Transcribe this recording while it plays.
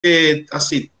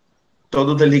assim,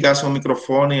 todos desligassem o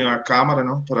microfone e a câmera,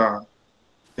 não, para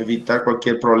evitar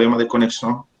qualquer problema de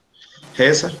conexão.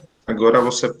 Reza, agora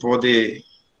você pode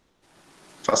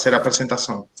fazer a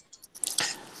apresentação.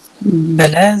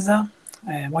 Beleza.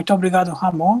 Muito obrigado,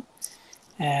 Ramon.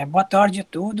 Boa tarde a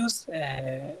todos.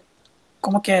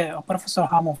 Como que o professor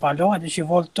Ramon falou, a gente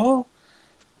voltou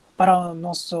para a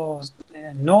nossa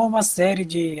nova série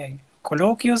de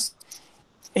colóquios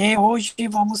e hoje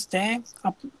vamos ter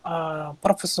a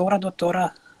professora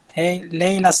doutora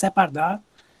Leila Separdar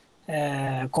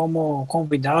como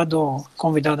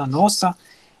convidada nossa.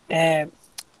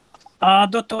 A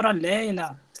doutora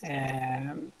Leila,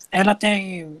 ela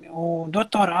tem um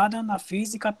doutorado na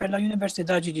física pela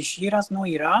Universidade de Shiraz, no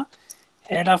Irã.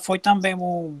 Ela foi também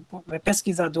um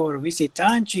pesquisador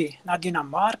visitante na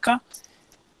Dinamarca.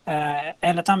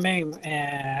 Ela também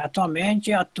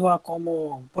atualmente atua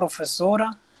como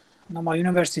professora numa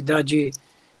universidade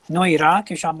no Irã,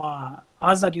 que chama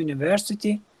Azad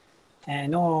University,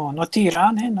 no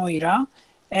Teherã, né, no Irã.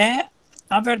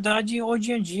 Na verdade,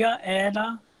 hoje em dia,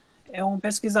 ela é um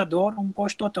pesquisador, um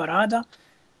pós-doutorado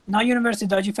na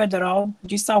Universidade Federal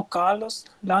de São Carlos,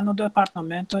 lá no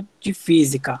Departamento de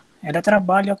Física. Ela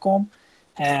trabalha com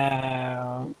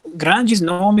grandes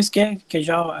nomes que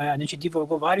já a gente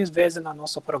divulgou várias vezes no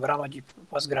nosso programa de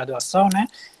pós-graduação, né?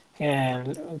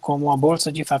 Como a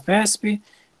Bolsa de FAPESP,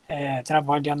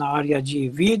 trabalha na área de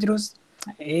vidros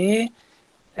e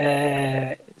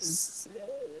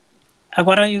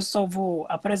agora eu só vou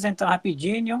apresentar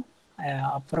rapidinho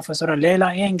a professora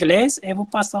Leila em inglês e vou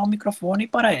passar o microfone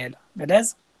para ela,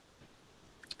 beleza?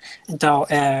 Então,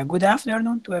 good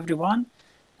afternoon to everyone.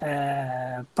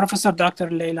 Professor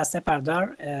Dr. Leila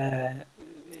Separdar,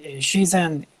 she's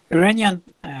an Iranian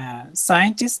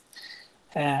scientist.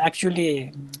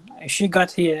 Actually, she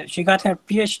got her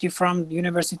PhD from the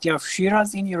University of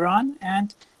Shiraz in Iran,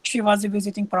 and she was a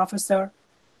visiting professor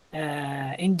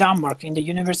in Denmark, in the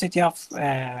University of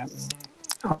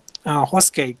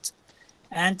Hoskate.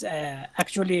 And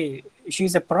actually,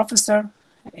 she's a professor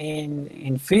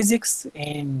in physics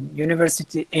in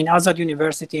Azad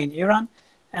University in Iran.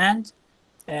 And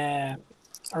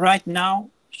right now,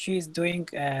 she's doing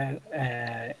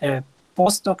a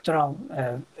postdoctoral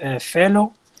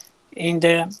fellow in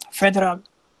the Federal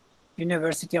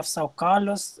University of São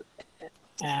Carlos,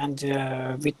 and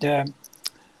with the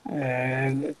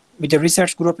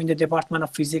research group in the Department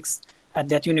of Physics at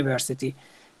that university.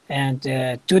 And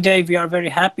today we are very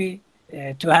happy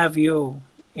to have you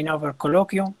in our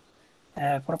colloquium,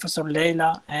 Professor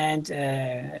Leila, and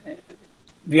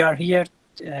we are here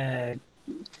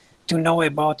to know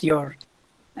about your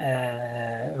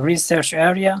research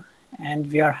area,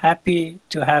 and we are happy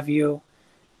to have you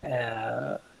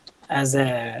as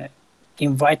a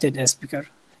invited speaker.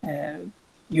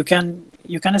 You can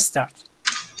start.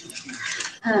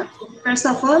 First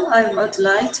of all, I would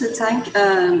like to thank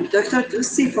Dr.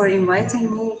 Dusi for inviting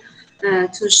me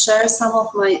to share some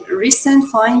of my recent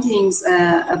findings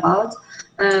about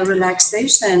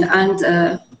relaxation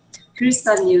and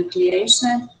crystal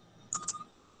nucleation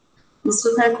in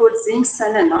supercooled zinc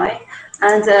selenide.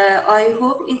 And I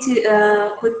hope it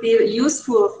could be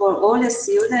useful for all the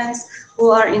students who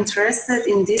are interested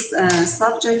in this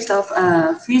subject of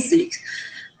physics.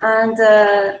 And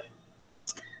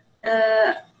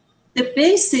the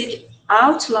basic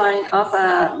outline of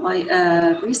my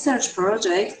research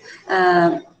project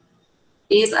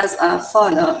is as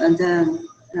follows. And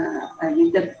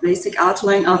the basic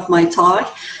outline of my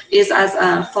talk is as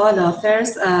follows.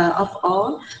 First of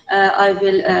all, I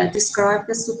will describe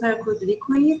the supercooled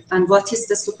liquid and what is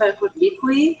the supercooled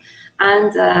liquid,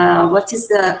 and what is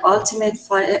the ultimate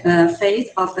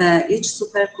fate of each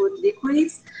supercooled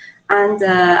liquid. And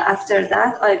after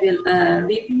that, I will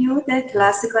review the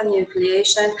classical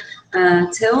nucleation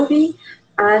theory,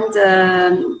 and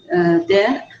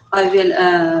then I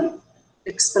will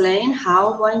explain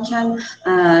how one can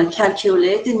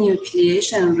calculate the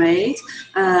nucleation rate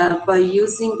by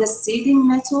using the seeding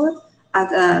method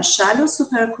at shallow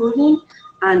supercooling,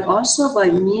 and also by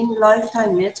mean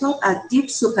lifetime method at deep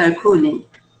supercooling.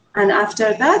 And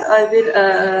after that, I will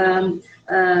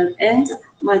end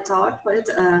my talk with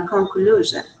a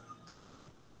conclusion.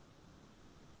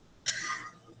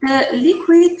 The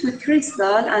liquid to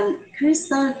crystal and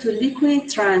crystal to liquid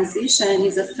transition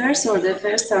is the first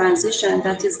transition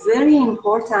that is very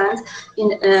important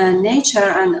in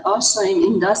nature and also in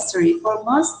industry. For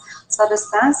most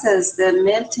substances, the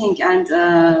melting and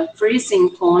freezing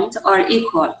point are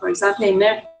equal. For example, in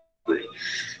mercury,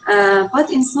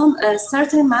 But in some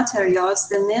certain materials,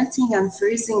 the melting and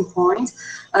freezing point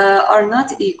are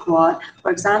not equal.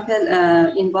 For example,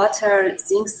 in water,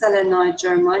 zinc selenide,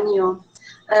 germanium.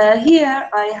 Here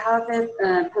I have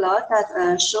a plot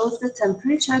that shows the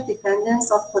temperature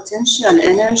dependence of potential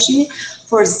energy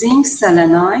for zinc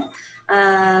selenide.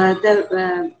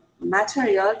 The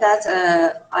material that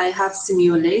I have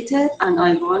simulated, and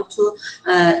I want to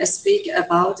speak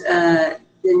about the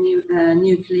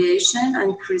nucleation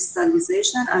and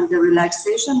crystallization and the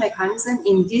relaxation mechanism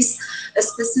in this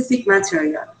specific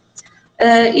material.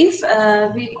 If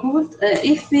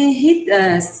we hit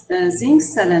zinc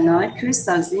selenide,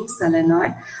 crystal zinc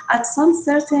selenide, at some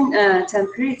certain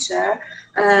temperature,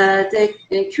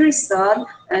 the crystal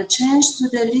changes to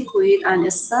the liquid, and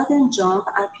a sudden jump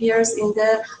appears in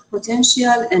the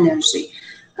potential energy.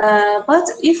 But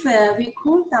if we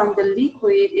cool down the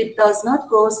liquid, it does not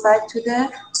go back to the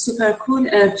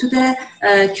supercooled to the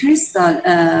crystal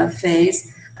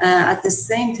phase at the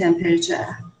same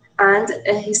temperature. And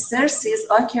hysteresis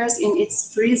occurs in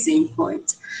its freezing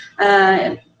point.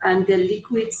 And the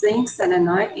liquid zinc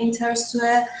selenide enters to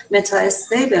a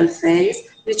metastable phase,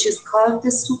 which is called the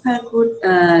supercooled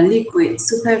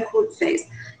supercooled phase.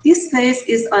 This phase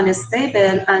is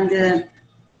unstable,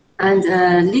 and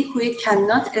liquid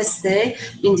cannot stay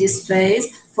in this phase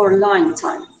for a long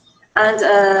time. And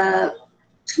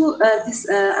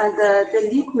the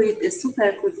liquid, the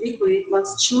supercooled liquid,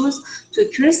 must choose to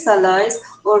crystallize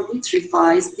or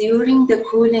vitrifies during the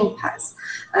cooling path.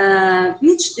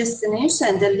 Which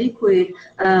destination the liquid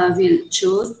will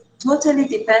choose totally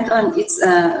depend on its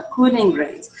cooling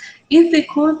rate. If we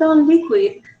cool down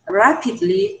liquid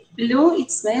rapidly below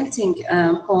its melting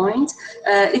point,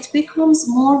 it becomes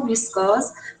more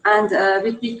viscous, and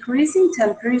with decreasing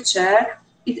temperature,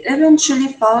 it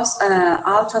eventually falls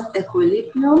out of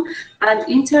equilibrium and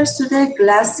enters to the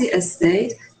glassy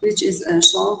state, which is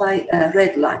shown by a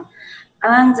red line.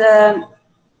 And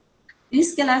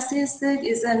this glassy state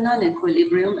is a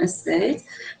non-equilibrium state,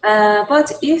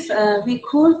 but if we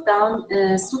cool down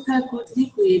supercooled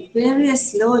liquid very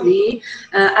slowly,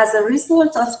 as a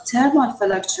result of thermal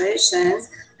fluctuations,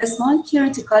 a small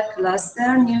critical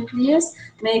cluster nucleus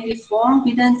may be formed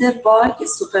within the bulk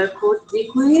supercooled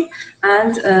liquid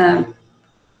and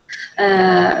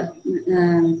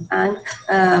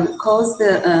cause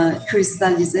the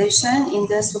crystallization in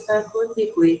the supercooled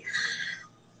liquid.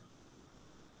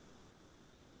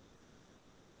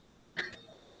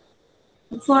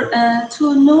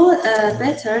 To know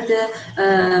better the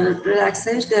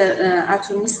relaxation, the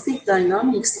atomistic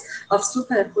dynamics of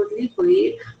supercooled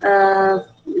liquid,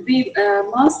 we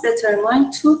must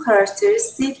determine two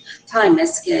characteristic time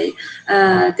scale: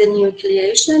 the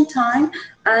nucleation time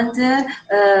and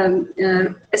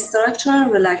the structural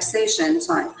relaxation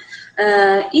time.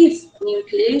 If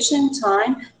nucleation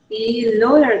time be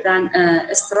lower than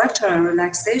structural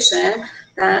relaxation,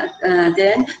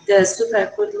 then the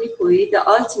supercooled liquid, the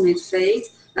ultimate fate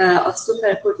of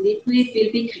supercooled liquid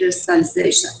will be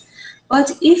crystallization.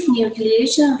 But if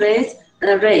nucleation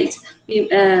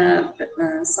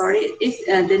if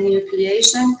the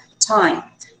nucleation time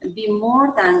be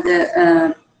more than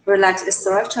the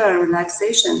structural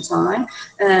relaxation time,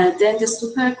 then the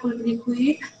supercooled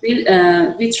liquid will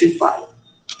vitrify.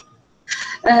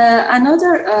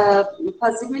 Another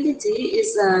possibility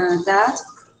is that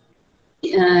the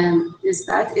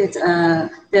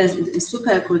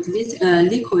supercooled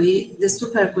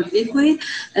liquid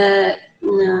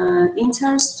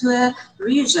enters to a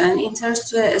region, enters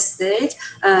to a state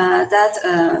that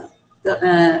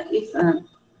if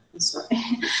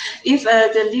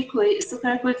the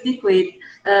supercooled liquid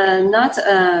not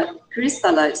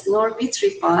crystallized nor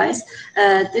vitrifies,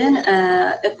 then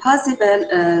a possible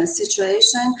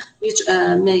situation which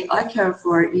may occur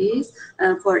for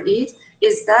it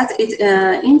is that it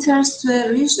enters to a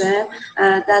region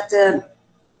that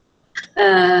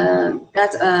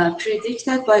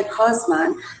predicted by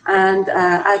Kauzmann, and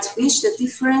at which the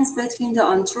difference between the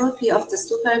entropy of the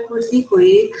supercooled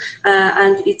liquid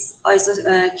and its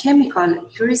chemical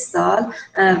crystal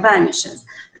vanishes.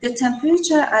 The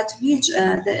temperature at which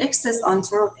the excess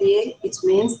entropy, it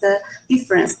means the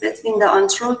difference between the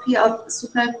entropy of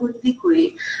supercooled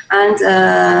liquid and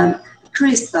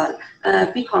crystal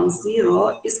becomes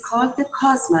zero, is called the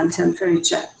Kauzmann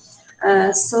temperature.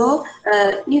 So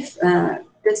if the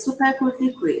supercooled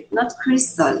liquid not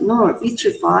crystal nor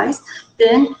vitrifies,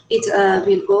 then it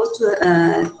will go to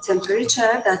a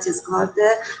temperature that is called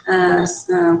the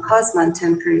Kauzmann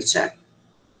temperature.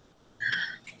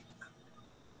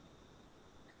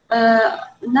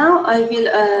 Now I will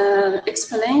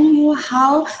explain you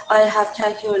how I have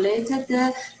calculated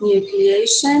the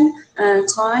nucleation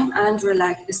time and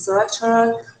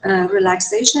structural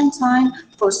relaxation time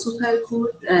for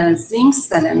supercooled zinc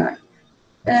selenide.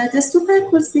 The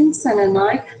supercooled zinc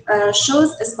selenide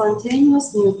shows a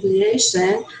spontaneous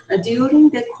nucleation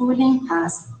during the cooling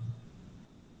path.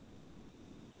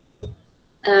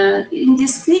 In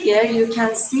this figure, you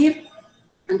can see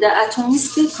the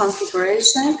atomistic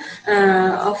configuration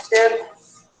of the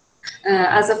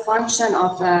as a function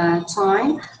of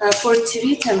time for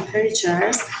 3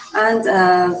 temperatures and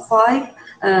 5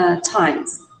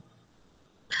 times.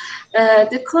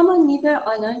 The common Niebuhr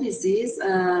analysis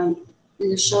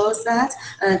shows that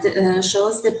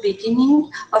shows the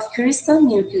beginning of crystal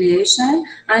nucleation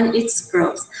and its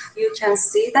growth. You can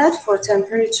see that for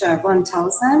temperature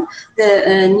 1000,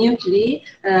 the nuclei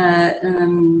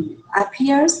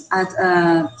appears at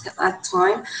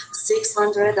time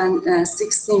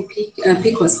 616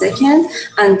 picosecond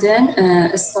and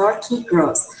then start to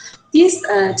grow. This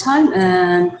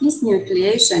this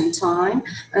nucleation time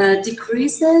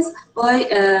decreases by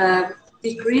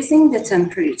decreasing the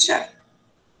temperature.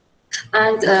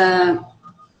 And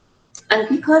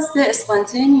because the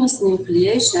spontaneous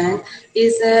nucleation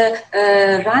is a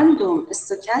random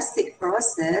stochastic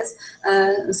process,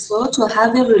 so to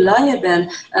have a reliable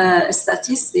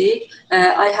statistic,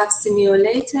 I have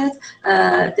simulated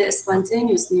the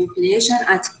spontaneous nucleation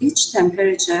at each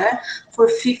temperature for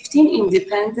 15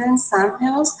 independent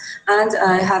samples, and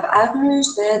I have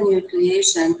averaged the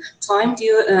nucleation time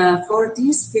for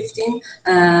these 15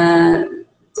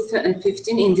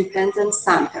 independent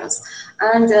samples.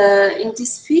 And in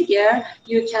this figure,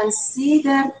 you can see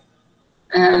the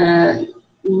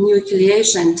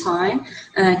nucleation time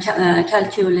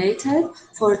calculated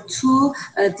for 2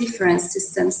 different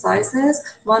system sizes.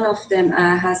 One of them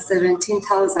has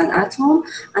 17,000 atoms,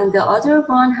 and the other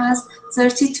one has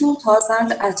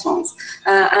 32,000 atoms,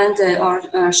 and they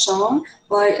are shown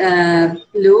by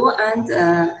blue and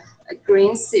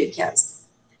green circles.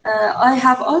 I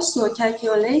have also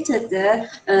calculated the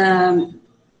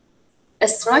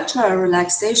structural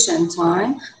relaxation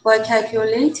time by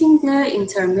calculating the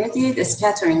intermediate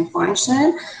scattering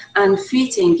function and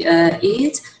fitting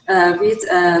it with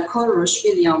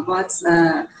Kohlrausch-Williams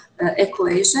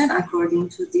equation according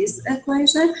to this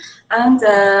equation. And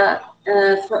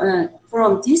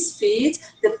from this fit,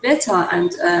 the beta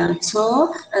and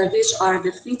tau, which are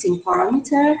the fitting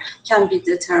parameter, can be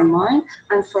determined.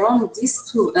 And from these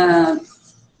 2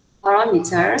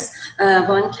 parameters,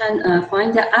 one can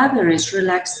find the average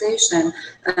relaxation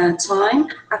time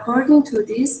according to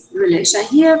this relation.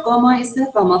 Here, gamma is the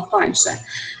gamma function.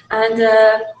 And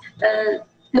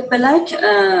the black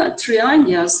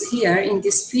triangles here in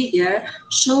this figure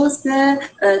shows the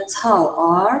tau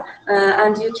R,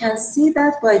 and you can see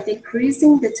that by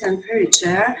decreasing the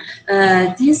temperature,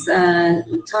 this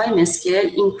time scale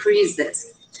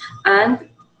increases. And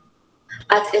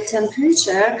at a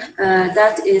temperature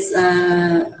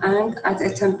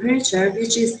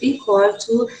which is equal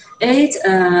to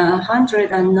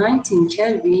 819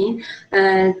 Kelvin,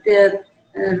 the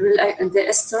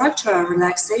structural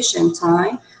relaxation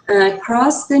time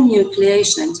cross the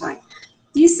nucleation time.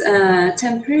 This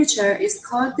temperature is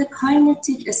called the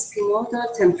kinetic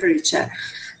spinodal temperature,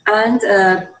 and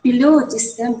below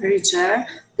this temperature,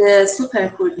 the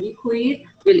supercooled liquid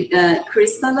will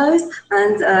crystallize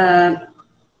and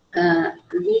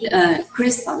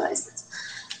crystallize it.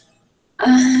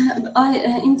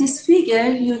 In this figure,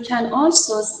 you can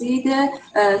also see the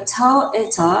tau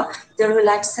eta, the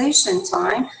relaxation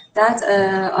time that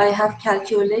I have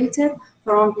calculated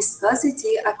from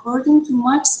viscosity according to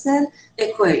Maxwell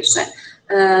equation.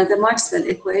 The Maxwell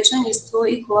equation is tau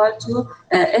equal to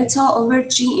eta over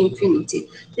G infinity.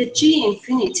 The G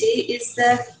infinity is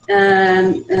the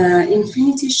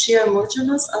infinity shear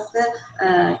modulus of the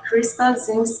crystal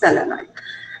zinc selenide.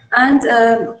 And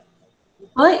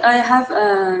why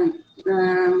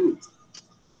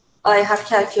I have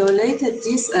calculated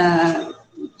this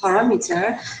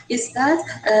parameter is that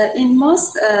in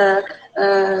most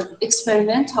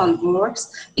experimental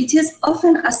works, it is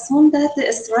often assumed that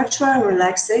the structural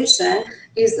relaxation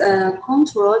is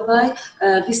controlled by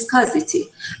viscosity.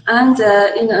 And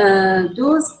in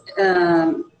those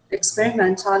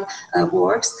experimental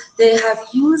works, they have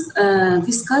used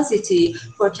viscosity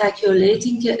for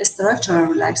calculating structural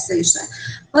relaxation.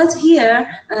 But here,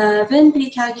 when we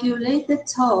calculated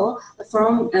tau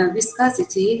from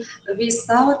viscosity, we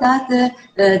saw that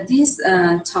these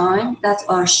time that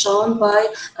are shown by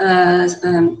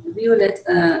violet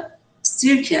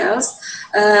circles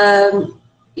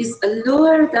is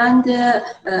lower than the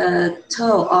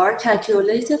tau r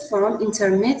calculated from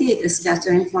intermediate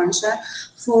scattering function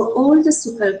for all the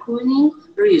supercooling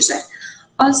region.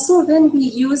 Also, when we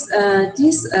use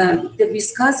the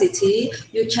viscosity,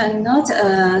 you cannot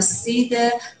see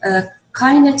the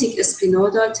kinetic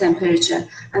spinodal temperature,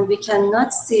 and we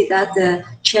cannot see that the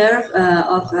curve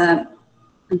of the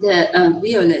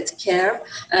violet curve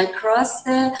across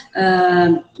the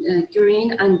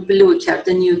green and blue curve,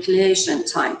 the nucleation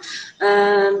time.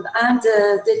 And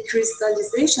the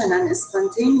crystallization and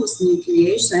spontaneous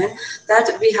nucleation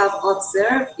that we have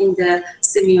observed in the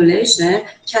simulation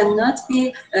cannot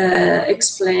be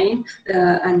explained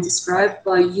and described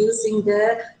by using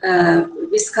the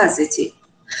viscosity.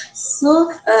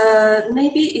 So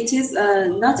maybe it is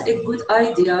not a good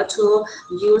idea to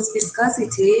use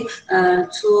viscosity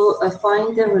to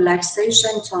find the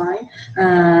relaxation time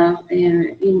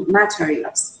in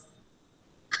materials.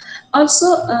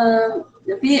 Also,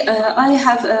 I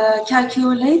have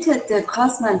calculated the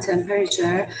Kauzmann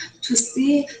temperature to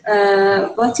see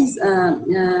what is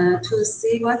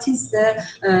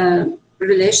the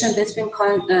relation between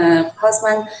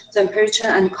Kauzmann temperature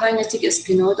and kinetic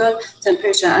spinodal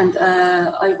temperature, and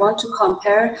I want to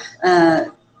compare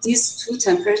these two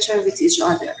temperatures with each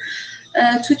other.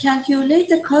 To calculate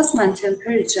the Kauzmann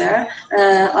temperature,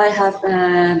 I have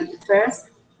first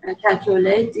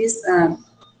calculate this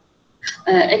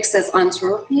excess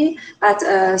entropy at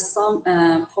some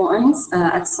points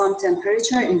at some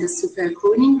temperature in the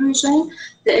supercooling region.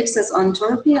 The excess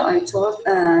entropy, I told,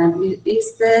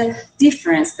 is the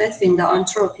difference between the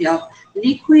entropy of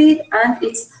liquid and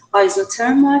its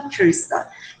isothermal crystal.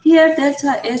 Here,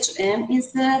 delta Hm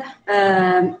is the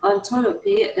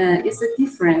entropy, is the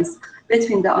difference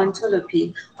between the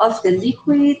entropy of the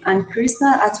liquid and crystal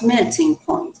at melting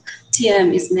point.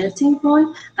 Tm is melting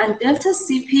point, and delta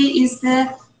Cp is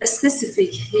the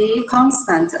specific heat,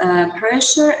 constant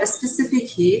pressure, specific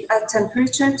heat at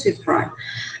temperature T prime.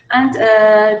 And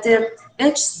the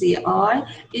HCI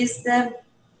is the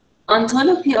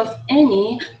ontology of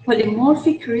any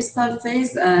polymorphic crystal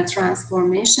phase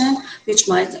transformation which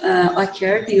might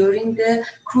occur during the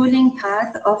cooling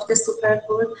path of the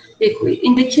supercooled liquid.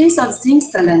 In the case of zinc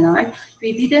selenide,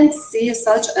 we didn't see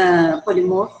such a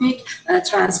polymorphic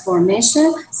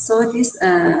transformation, so this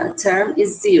term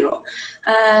is 0.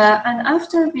 And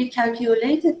after we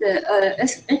calculated the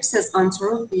excess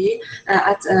entropy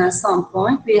at some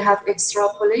point, we have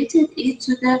extrapolated it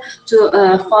to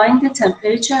find the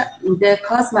temperature, the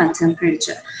Kauzmann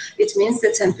temperature. It means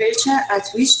the temperature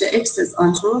at which the excess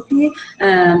entropy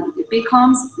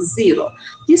becomes 0.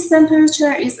 This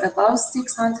temperature is about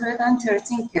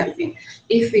 613 Kelvin.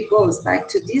 If we go back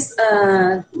to this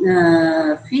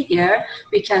figure,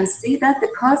 we can see that the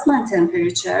Kauzmann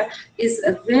temperature is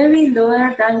very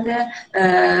lower than the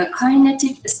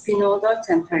kinetic spinodal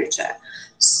temperature.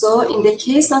 So in the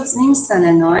case of zinc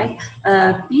selenide,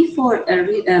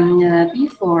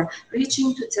 before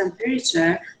reaching to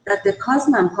temperature that the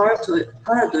Kauzmann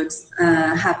paradox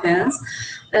happens,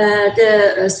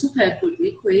 the supercooled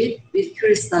liquid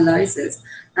crystallizes,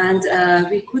 and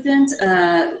we couldn't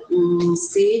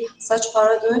see such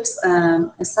paradox,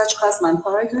 such Kauzmann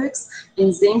paradox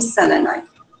in zinc selenide.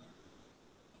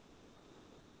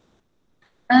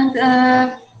 And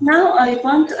now I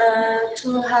want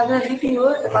to have a review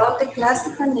about the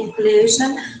classical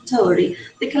nucleation theory.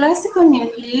 The classical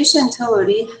nucleation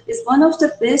theory is one of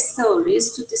the best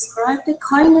theories to describe the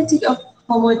kinetic of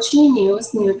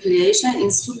homogeneous nucleation in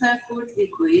supercooled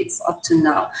liquids up to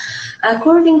now.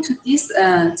 According to this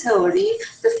theory,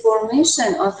 the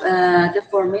formation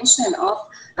of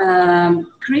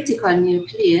critical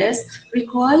nucleus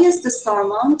requires the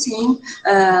surmounting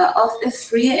of a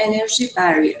free energy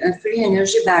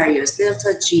barriers,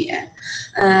 delta Gn.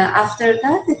 After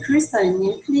that, the crystal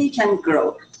nuclei can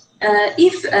grow.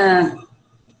 If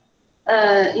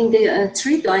in the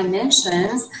 3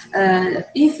 dimensions,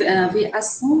 if we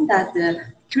assume that the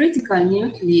critical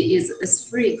nuclei is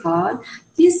spherical,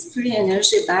 this free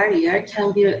energy barrier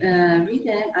can be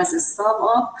written as a sum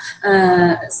of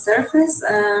surface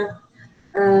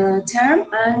term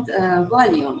and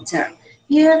volume term.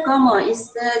 Here, gamma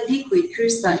is the liquid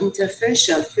crystal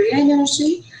interfacial free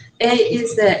energy, A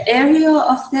is the area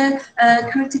of the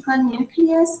critical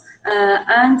nucleus,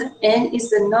 and N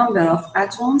is the number of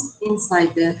atoms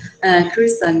inside the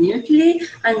crystal nuclei,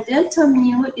 and delta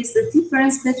mu is the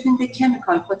difference between the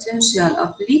chemical potential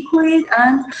of liquid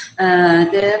and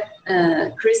the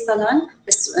crystalline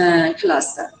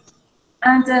cluster.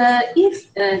 And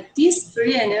if this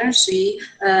free energy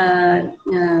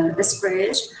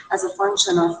expressed as a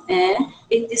function of n,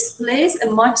 it displays a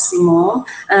maximum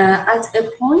at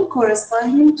a point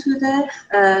corresponding to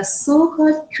the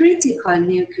so-called critical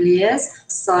nucleus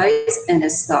size n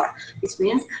star. It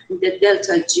means the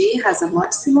delta G has a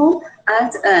maximum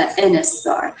at n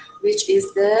star, which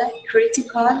is the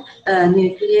critical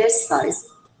nucleus size.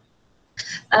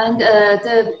 And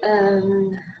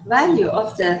the value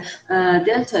of the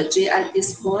delta G at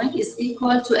this point is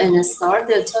equal to n star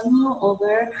delta mu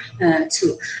over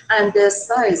 2. And the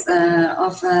size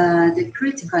of the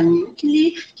critical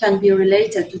nuclei can be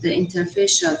related to the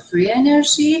interfacial free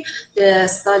energy, the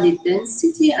solid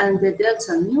density, and the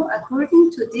delta mu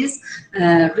according to this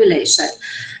relation.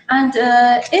 And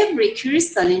every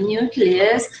crystalline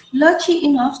nucleus lucky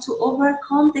enough to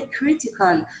overcome the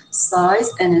critical size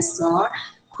n star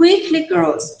quickly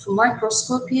grows to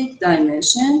microscopic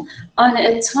dimension on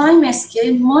a time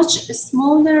scale much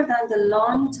smaller than the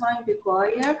long time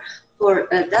required for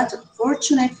that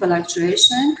fortunate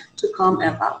fluctuation to come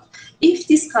about. If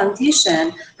this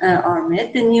condition are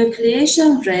met, the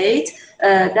nucleation rate,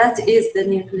 that is the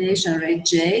nucleation rate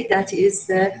J, that is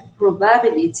the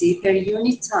probability per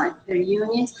unit time, per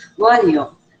unit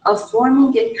volume of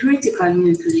forming a critical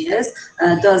nucleus,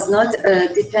 does not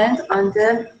depend on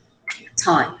the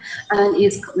time, and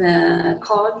is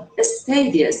called a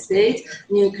steady state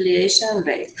nucleation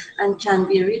rate, and can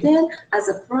be written as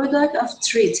a product of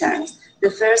three terms.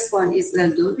 The first one is the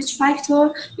Dulwich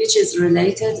factor, which is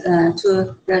related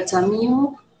to delta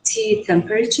mu, T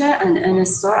temperature, and n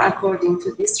star according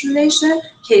to this relation.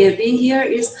 Kb here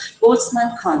is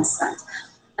Boltzmann constant.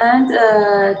 And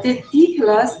the D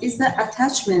plus is the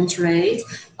attachment rate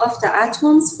of the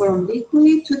atoms from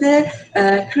liquid to the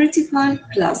critical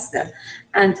cluster.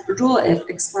 And rho F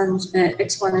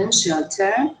exponential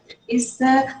term is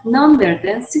the number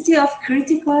density of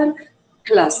critical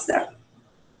cluster.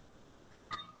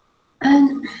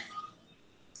 And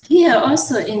here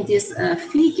also in this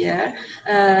figure,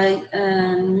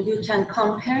 you can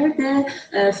compare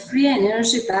the free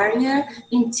energy barrier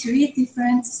in three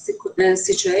different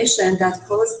situations that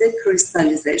cause the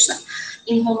crystallization.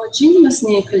 In homogeneous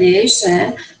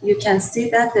nucleation, you can see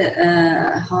that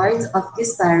the height of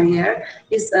this barrier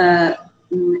is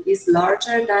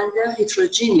larger than the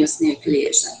heterogeneous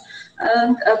nucleation.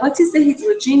 And what is the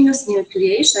heterogeneous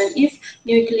nucleation? If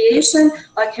nucleation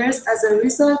occurs as a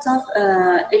result of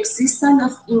existence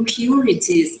of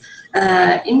impurities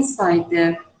inside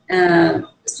the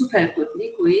supercooled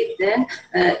liquid, then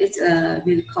it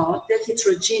will call the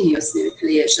heterogeneous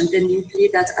nucleation. The nuclei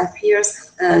that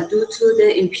appears due to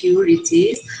the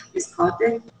impurities is called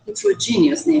the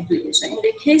heterogeneous nucleation. In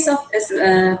the case of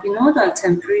binodal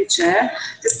temperature,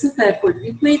 the supercooled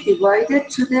liquid divided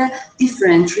to the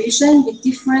different region with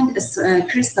different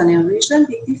crystalline region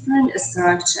with different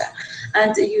structure.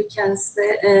 And you can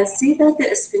see that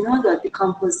the spinodal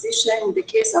decomposition, in the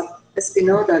case of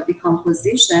spinodal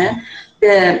decomposition,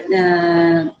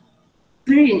 the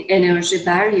free energy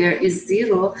barrier is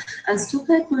 0, and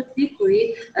supercooled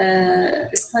liquid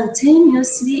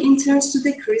spontaneously enters to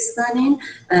the crystalline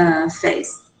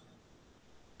phase.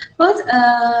 But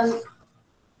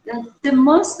the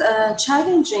most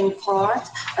challenging part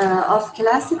of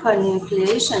classical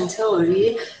nucleation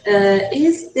theory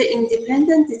is the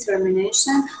independent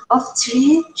determination of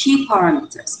three key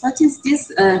parameters. What is these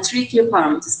three key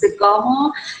parameters? The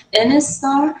gamma, n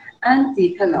star, and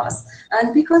D plus.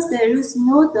 And because there is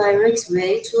no direct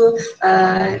way to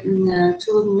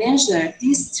measure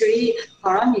these three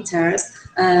parameters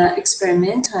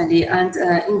experimentally and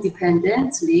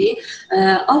independently,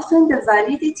 often the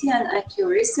validity and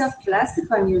accuracy of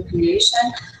classical nucleation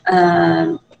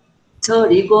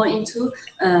theory go into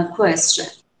question.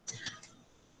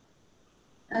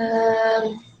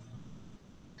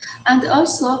 And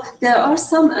also, there are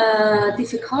some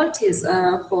difficulties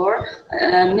for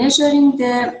measuring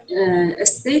the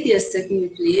steady-state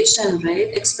nucleation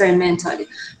rate experimentally.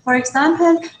 For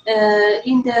example,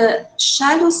 in the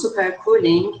shallow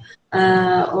supercooling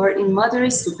or in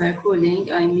moderate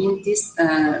supercooling, I mean this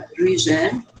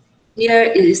region, here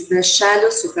is the shallow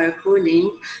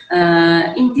supercooling.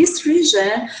 In this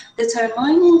region,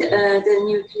 determining the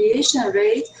nucleation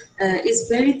rate is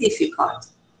very difficult.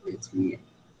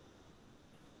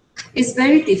 It's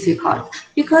very difficult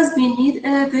because we need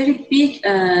a very big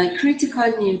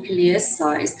critical nucleus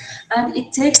size, and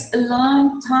it takes a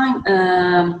long time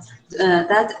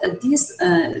that this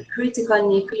critical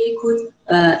nuclei could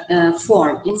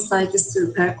form inside the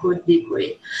supercooled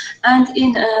liquid. And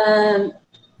in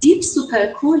deep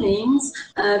supercoolings,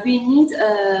 we need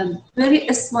very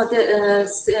small,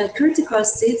 critical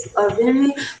seeds are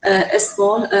very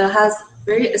small, has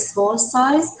very small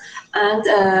size, and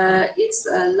its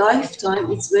lifetime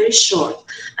is very short,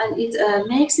 and it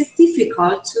makes it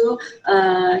difficult to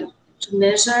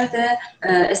measure the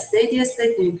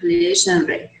steady-state nucleation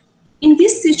rate. In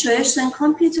this situation,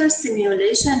 computer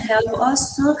simulation help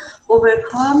us to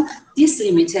overcome this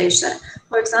limitation.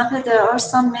 For example, there are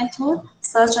some methods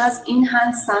such as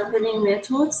enhanced sampling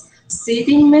methods,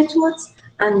 seeding methods,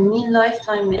 and mean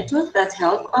lifetime methods that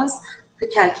help us to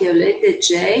calculate the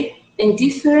J in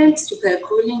different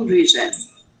supercooling regions.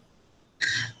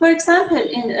 For example,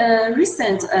 in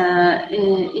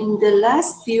the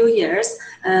last few years,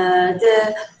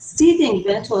 the seeding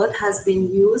method has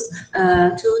been used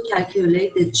to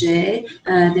calculate the J,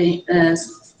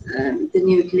 the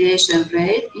nucleation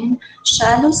rate in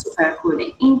shallow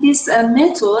supercooling. In this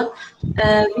method,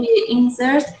 we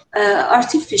insert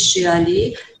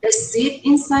artificially a seed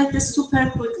inside the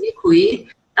supercooled liquid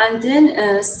and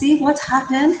then see what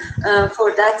happened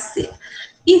for that seed.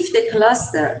 If the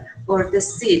cluster or the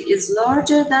seed is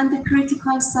larger than the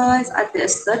critical size at the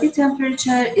study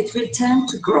temperature, it will tend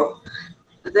to grow.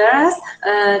 Whereas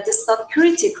the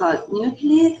subcritical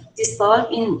nuclei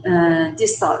dissolve in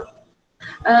dissolve.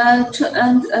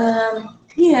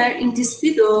 Here in this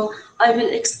video, I will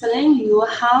explain you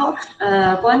how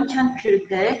one can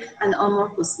prepare an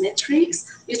amorphous matrix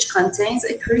which contains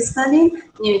a crystalline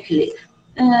nuclei.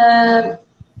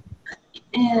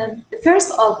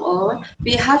 First of all,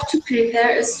 we have to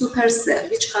prepare a supercell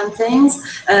which contains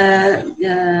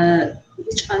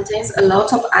a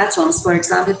lot of atoms, for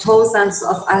example, thousands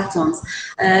of atoms.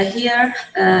 Here,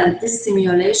 this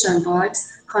simulation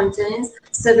box contains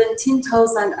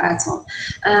 17,000 atoms.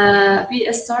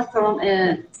 We start from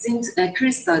a zinc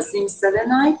crystal, zinc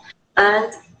selenide,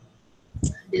 and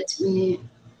let me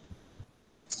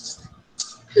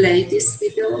play this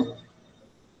video.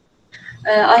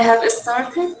 I have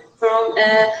started from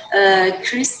a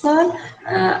crystal,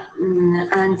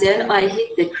 and then I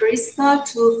heat the crystal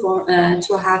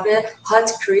to have a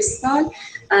hot crystal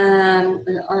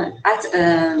at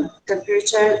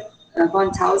temperature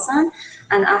 1000,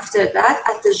 and after that,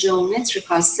 at the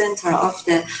geometrical center of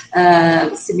the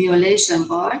simulation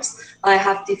box, I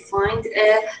have defined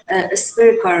a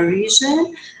spherical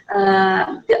region,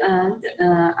 and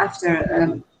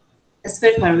after a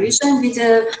spherical region with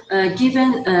a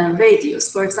given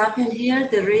radius. For example, here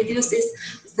the radius is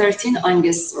 13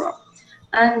 angstrom.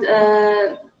 And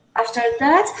after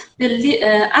that, the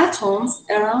atoms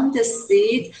around the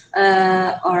seed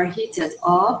are heated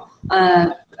up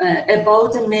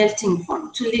above the melting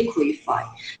point to liquefy,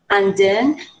 and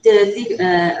then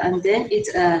it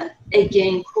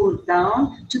again cooled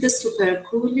down to the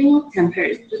supercooling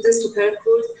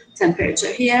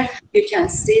temperature. Here you can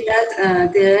see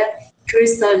that the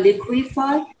crystal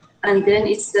liquefied, and then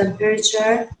its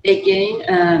temperature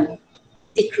again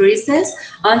decreases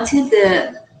until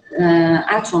the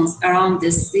atoms around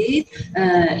the seed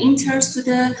enters to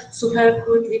the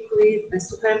supercooled liquid,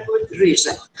 supercooled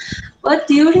region. But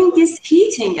during this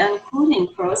heating and cooling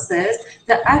process,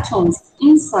 the atoms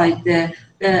inside the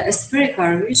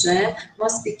spherical region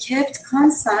must be kept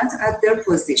constant at their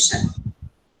position.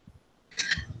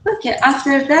 Okay,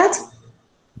 after that,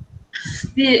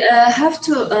 we have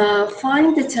to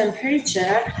find the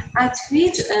temperature at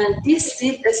which this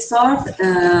seed starts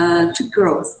to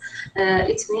grow.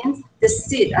 It means the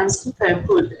seed and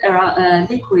supercooled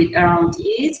liquid around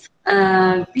it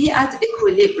be at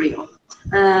equilibrium,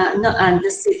 and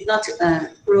the seed not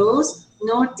grows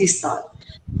nor dissolve.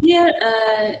 Here,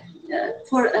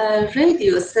 for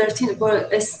radius 13, for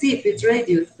a seed with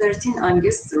radius 13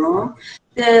 angstrom,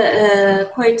 the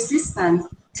coexistent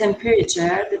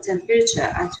temperature, the temperature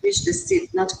at which the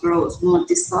seed not grows nor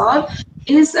dissolve,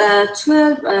 is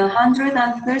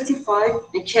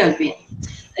 1235 Kelvin.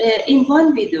 In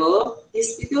one video,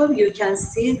 this video, you can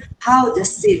see how the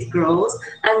seed grows,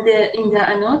 and in the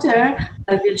another,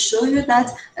 I will show you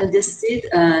that the seed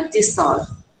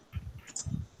dissolves.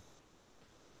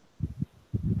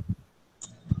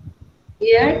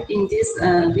 Here in this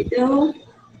video,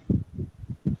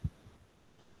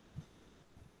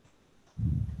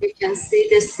 you can see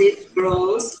the seed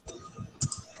grows,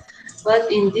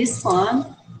 but in this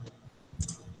one,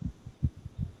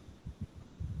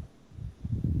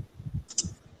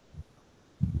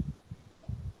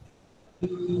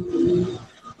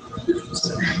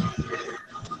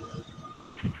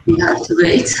 we have to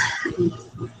wait.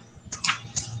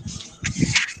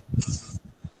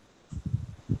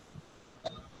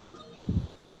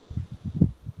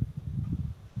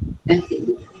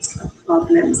 any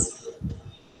problems.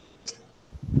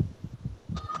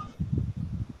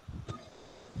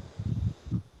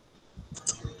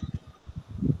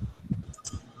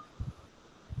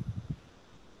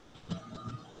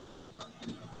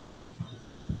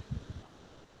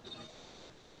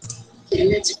 Okay,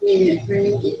 let me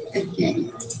bring it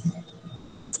again.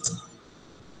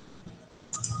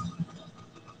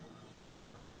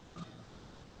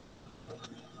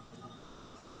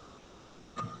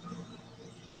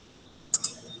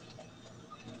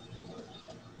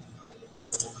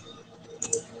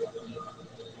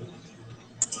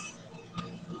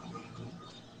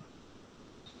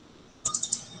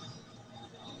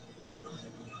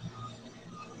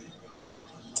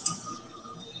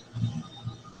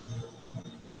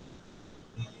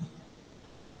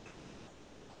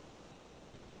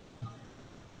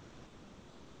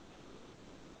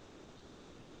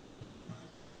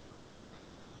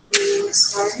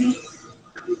 Sorry,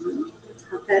 what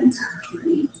happened?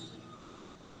 Okay.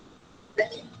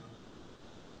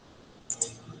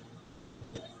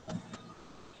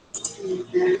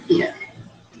 Here.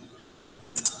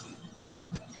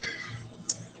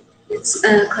 Let's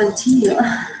continue.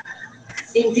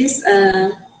 In this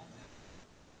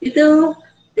video,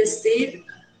 the state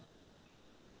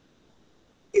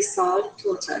dissolved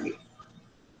totally.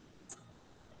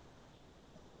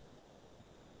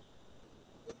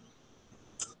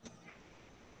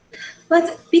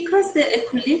 But because the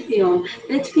equilibrium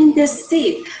between the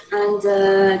state and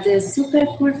the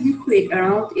supercooled liquid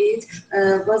around it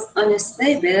was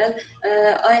unstable,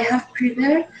 I have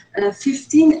prepared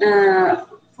 15,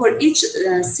 for each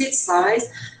seed size,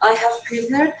 I have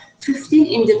prepared 15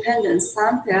 independent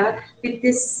samples with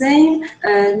the same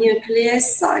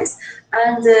nucleus size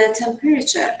and the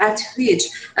temperature at which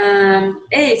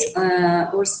 8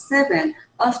 or 7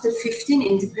 of the 15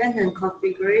 independent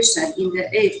configuration in the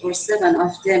 8 or 7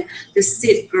 of them, the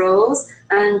seed grows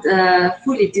and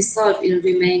fully dissolved in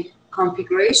remain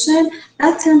configuration.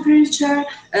 That temperature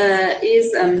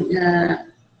is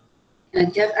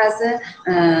kept as a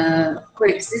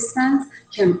coexistence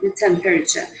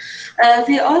temperature.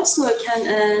 We also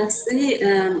can say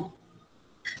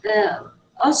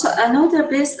also, another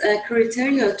best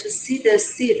criteria to see the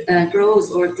seed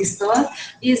grows or dissolve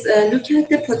is look at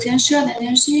the potential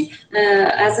energy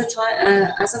as a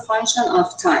function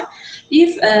of time.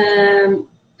 If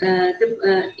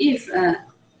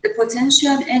the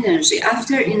potential energy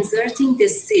after inserting the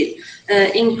seed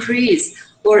increase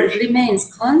or remains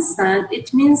constant,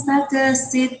 it means that the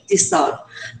seed dissolves.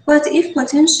 But if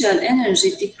potential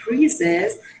energy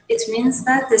decreases, it means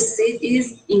that the seed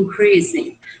is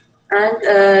increasing. And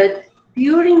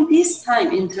during this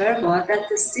time interval that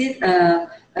the seed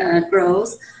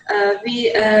grows,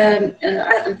 we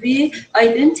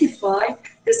identify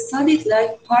the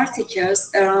solid-like particles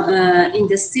in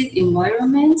the seed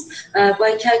environment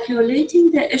by calculating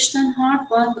the Sternhardt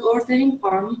bond ordering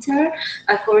parameter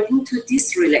according to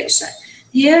this relation.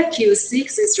 Here,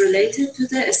 Q6 is related to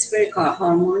the spherical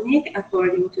harmonic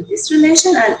according to this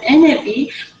relation, and NAB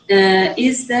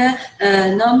is the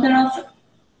number of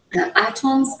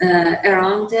atoms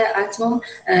around the atom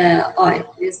I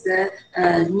is the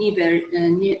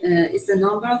is the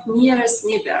number of nearest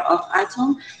neighbor of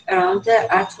atom around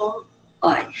the atom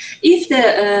I. If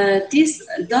the this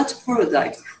dot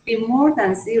product be more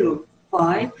than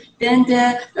 0.5, then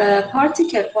the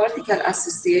particle-particle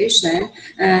association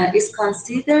is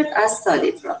considered as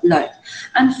solid-like.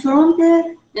 And from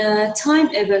the time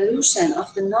evolution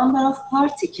of the number of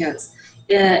particles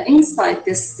inside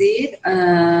the seed,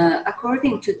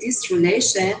 according to this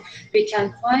relation, we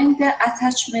can find the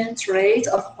attachment rate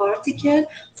of particle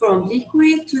from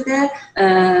liquid to the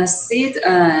seed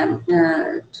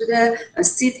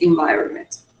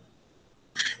environment.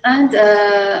 And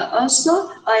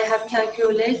also, I have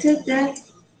calculated that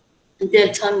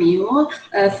delta mu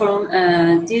from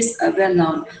this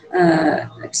well-known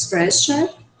expression.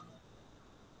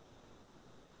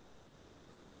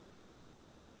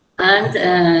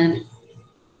 And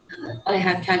I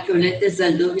have calculated the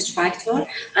Zeldovich factor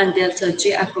and delta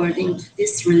G according to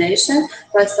this relation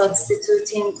by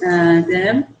substituting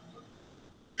them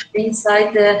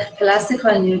inside the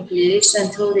classical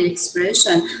nucleation theory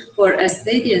expression for a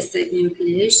steady-state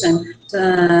nucleation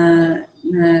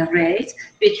rate.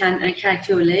 We can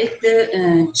calculate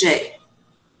the J.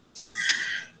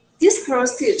 This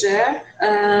procedure,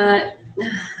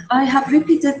 I have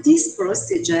repeated this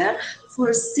procedure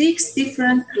for 6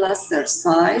 different cluster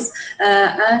size,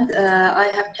 and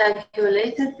I have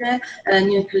calculated the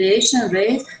nucleation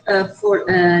rate for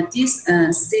these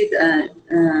seed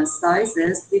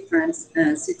sizes, different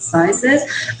seed sizes.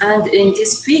 And in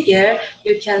this figure,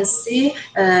 you can see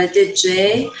the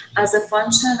J as a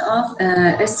function of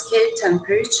escape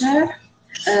temperature.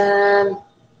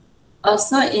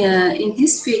 Also, in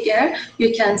this figure,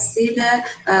 you can see the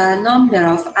number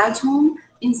of atoms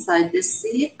inside the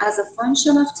seed as a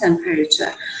function of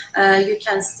temperature. You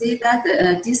can see that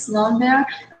this number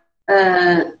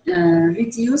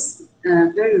reduces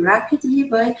very rapidly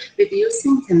by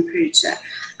reducing temperature.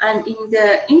 And in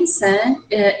the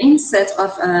inset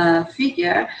of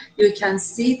figure, you can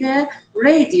see the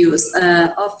radius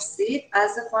of seed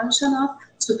as a function of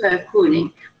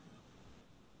supercooling.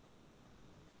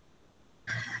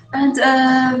 And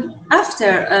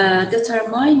after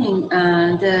determining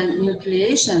the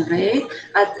nucleation rate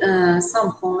at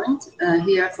some point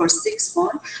here for 6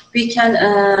 points, we can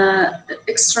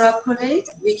extrapolate.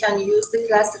 We can use the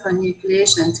classical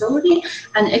nucleation theory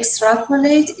and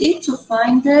extrapolate it to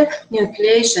find the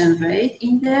nucleation rate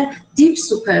in the deep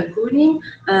supercooling,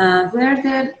 where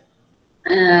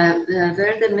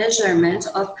the measurement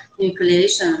of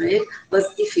nucleation rate was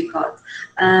difficult.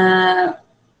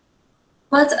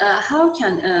 But how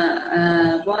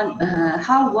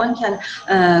one can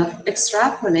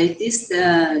extrapolate this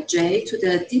J to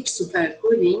the deep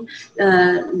supercooling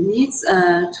needs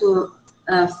to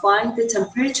find the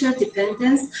temperature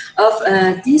dependence of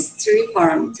these 3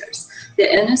 parameters: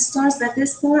 the N star, Z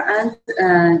star,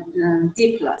 and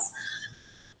D plus.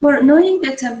 For knowing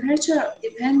the temperature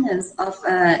dependence of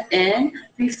N,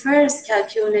 we first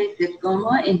calculate the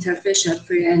gamma interfacial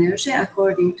free energy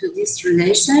according to this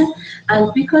relation.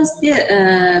 And because the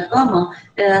gamma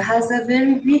has a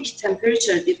very weak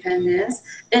temperature dependence,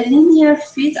 a linear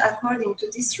fit according to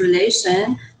this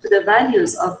relation to the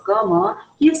values of gamma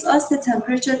gives us the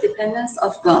temperature dependence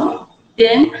of gamma.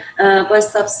 Then, by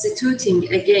substituting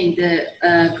again the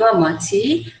gamma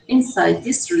T inside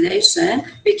this relation,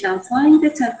 we can find the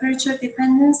temperature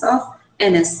dependence of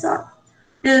N star.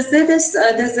 The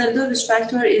Zeldovich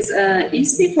factor is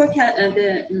easy for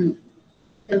the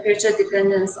temperature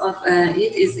dependence of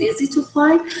it is easy to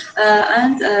find,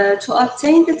 and to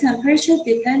obtain the temperature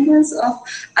dependence of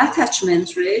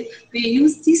attachment rate, we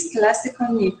use this classical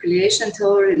nucleation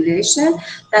theory relation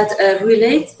that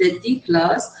relates the D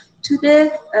plus to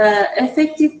the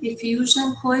effective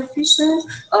diffusion coefficient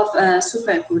of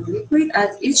supercooled liquid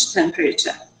at each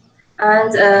temperature.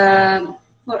 And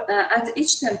at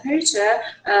each temperature,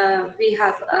 we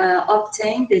have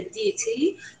obtained the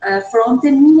dt from the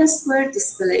mean square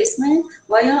displacement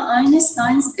via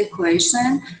Einstein's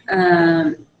equation.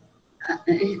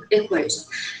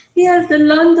 Here, the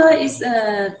lambda is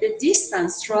the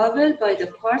distance traveled by the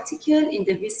particle in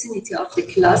the vicinity of the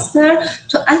cluster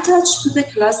to attach to the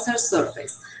cluster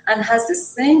surface, and has the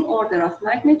same order of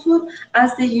magnitude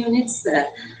as the unit cell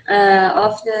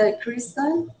of the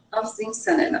crystal of zinc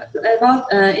selenide.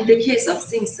 In the case of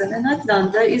zinc selenide,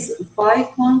 lambda is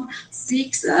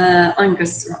 5.6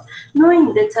 angstrom.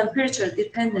 Knowing the temperature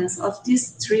dependence of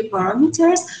these 3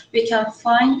 parameters, we can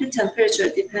find the temperature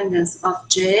dependence of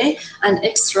J and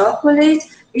extrapolate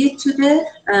it to the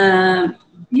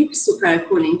deep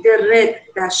supercooling. The red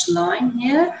dashed line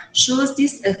here shows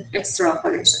this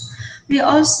extrapolation. We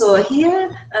also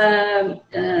here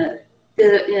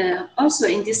also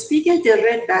in this figure, the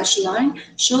red dashed line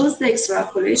shows the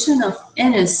extrapolation of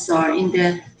N star in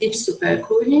the deep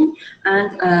supercooling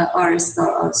and R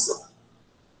star also.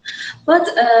 But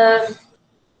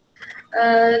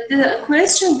the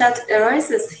question that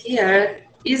arises here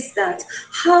is that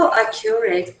how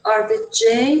accurate are the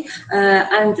J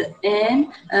and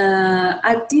N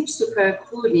at deep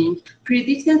supercooling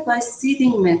predicted by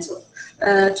seeding method?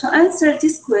 To answer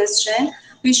this question,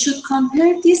 we should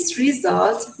compare this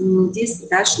result, this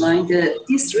dashed line,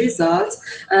 this result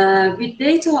with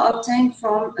data obtained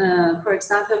from, for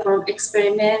example, from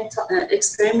experiments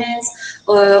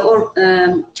or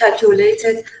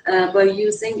calculated by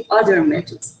using other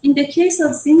methods. In the case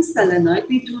of zinc selenide,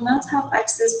 we do not have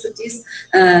access to this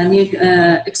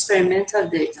experimental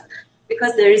data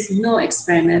because there is no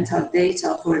experimental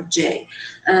data for J.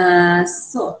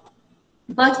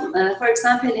 But, for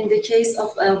example, in the case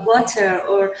of water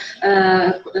or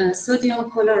sodium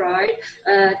chloride,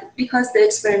 because the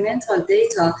experimental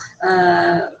data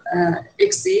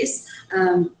exists,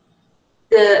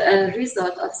 the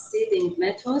result of seeding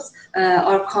methods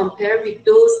are compared with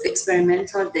those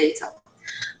experimental data.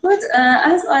 But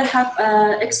as I have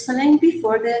explained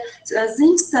before, the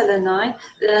zinc selenide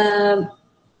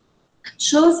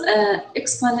shows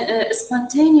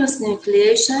spontaneous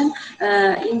nucleation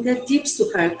in the deep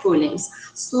supercoolings.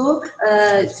 So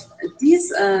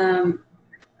these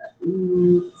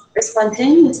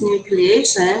spontaneous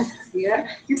nucleation here,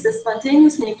 this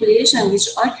spontaneous nucleation which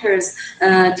occurs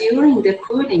during the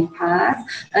cooling path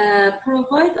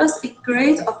provide us a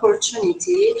great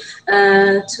opportunity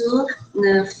to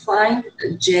find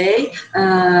J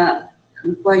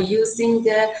by using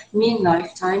the mean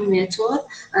lifetime method.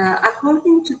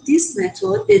 According to this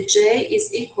method, the J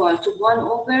is equal to 1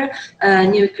 over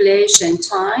nucleation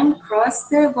time cross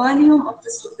the volume of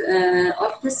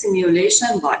the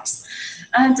simulation box.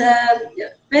 And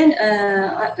when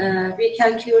we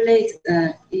calculate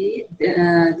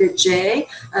the J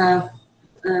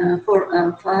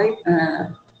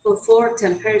for 4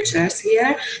 temperatures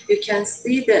here, you can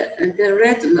see the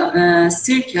red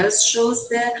circles shows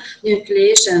the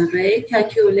nucleation rate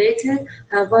calculated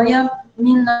via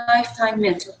mean lifetime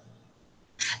method.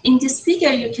 In this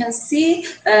figure, you can see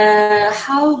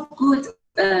how good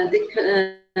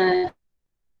the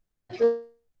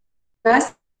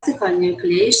classical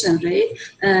nucleation rate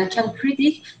can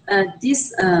predict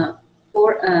these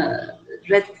 4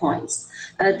 red points.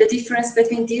 The difference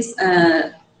between these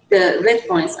the red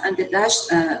points and the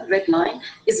dashed red line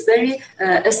is very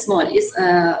small.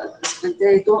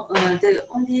 They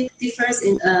only differs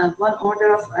in 1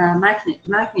 order of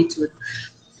magnitude.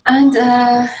 And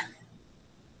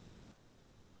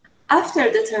after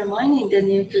determining the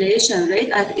nucleation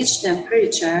rate at each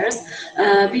temperatures,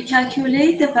 we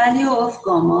calculate the value of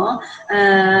gamma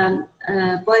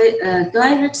by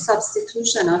direct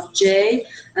substitution of J,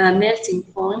 melting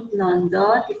point,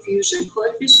 lambda, diffusion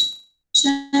coefficient,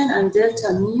 and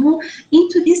delta mu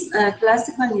into this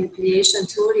classical nucleation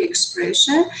theory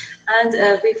expression, and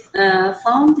we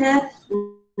found the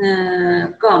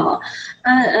gamma.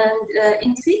 And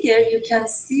in the figure, you can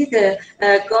see the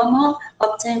gamma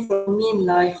obtained from mean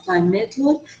lifetime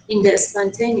method in the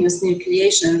spontaneous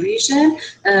nucleation region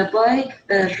by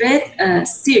red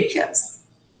circles.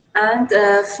 And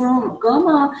from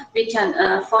gamma, we can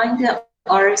find the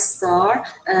R star,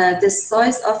 the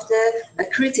size of the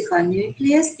critical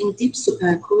nucleus in deep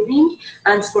supercooling,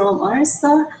 and from R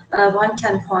star, one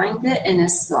can find the N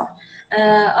star.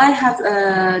 I have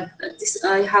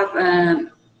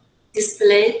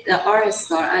displayed the R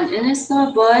star and N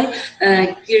star by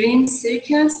green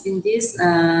circles in this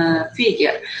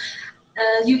figure.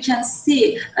 You can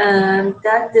see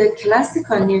that the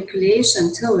classical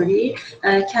nucleation theory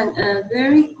can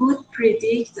very good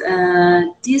predict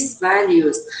these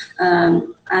values,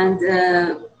 and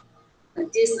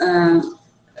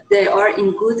they are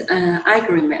in good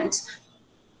agreement.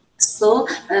 So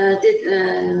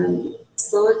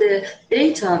the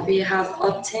data we have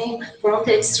obtained from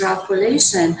the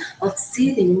extrapolation of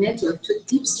seeding method to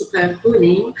deep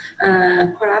supercooling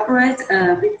corroborate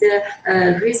with the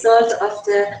result of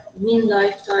the mean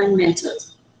lifetime method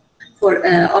for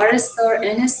R star,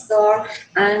 N star,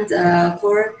 and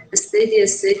for steady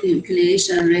state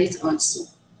nucleation rate also.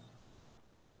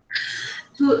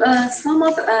 To sum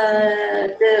up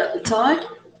the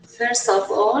talk, first of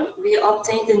all, we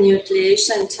obtained the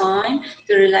nucleation time,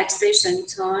 the relaxation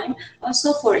time,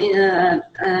 also for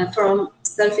from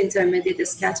self-intermediate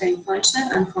scattering function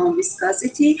and from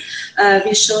viscosity.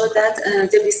 We showed that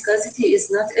the viscosity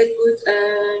is not a good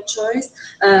choice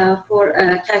for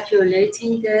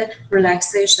calculating the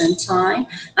relaxation time,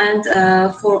 and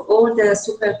for all the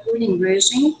supercooling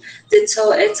regime, the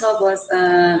tau eta was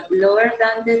lower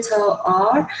than the tau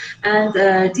r, and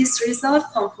this result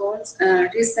confirms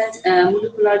recent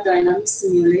molecular dynamic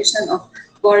simulation of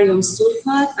barium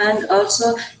sulfide, and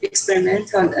also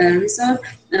experimental result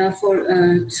for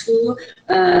 2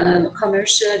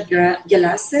 commercial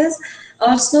glasses.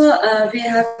 Also, we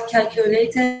have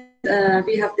calculated,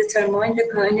 we have determined the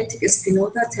kinetic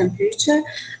spinodal temperature,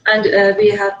 and we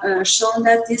have shown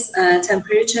that this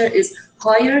temperature is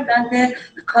higher than the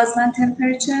Kauzmann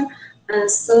temperature, and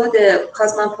so the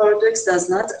Kauzmann paradox does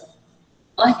not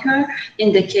occur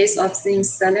in the case of zinc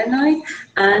selenide,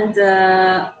 and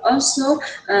also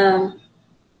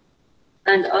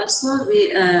we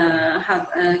have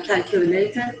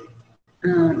calculated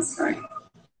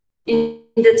in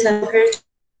the temperature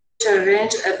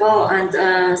range above and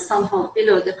somehow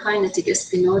below the kinetic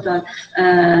spinodal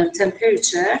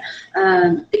temperature,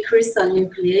 the crystal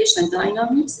nucleation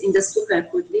dynamics in the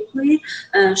supercooled liquid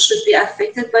should be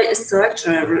affected by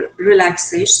structural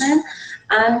relaxation,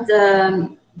 and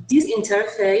this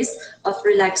interface of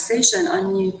relaxation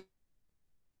on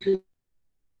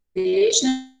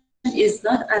nucleation is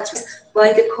not addressed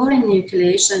by the current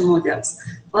nucleation models,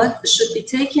 but should be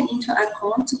taken into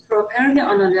account to properly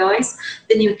analyze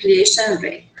the nucleation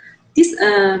rate. This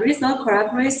result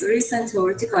corroborates recent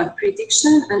theoretical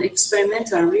prediction and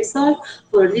experimental result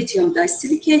for lithium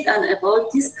disilicate and about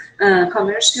this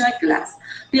commercial glass.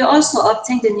 We also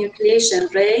obtained the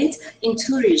nucleation rate in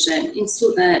two regions,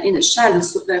 in a shallow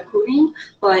supercooling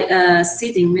by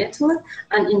seeding method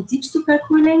and in deep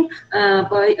supercooling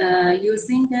by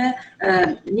using the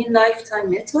mean lifetime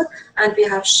method. And we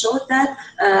have showed that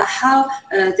how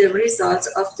the results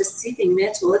of the seeding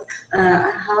method,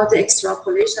 how the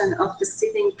extrapolation of the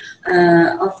seeding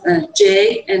of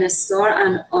J, N star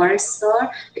and R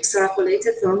star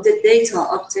extrapolated from the data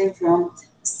obtained from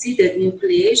seeded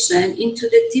nucleation into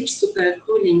the deep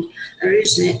supercooling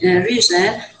region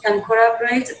can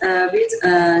corroborate with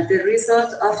the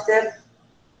result of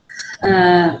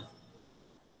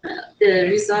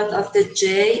the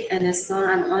J, N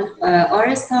star and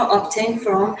R star obtained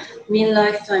from mean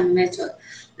lifetime method.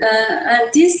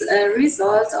 And this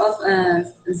result of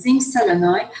zinc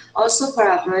selenide also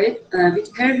corroborate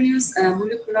with previous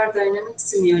molecular dynamics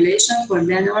simulation for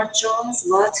Leonard Jones,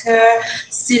 water,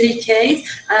 silicate,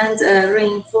 and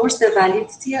reinforce the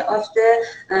validity of the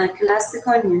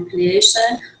classical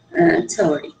nucleation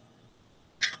theory.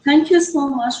 Thank you so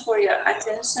much for your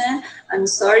attention. I'm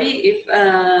sorry if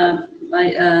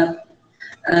my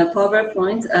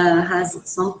PowerPoint has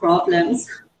some problems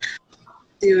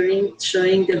during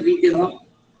showing the video.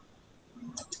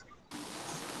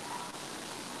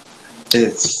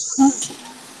 Yes.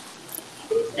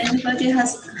 If anybody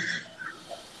has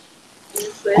any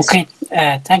questions. Okay,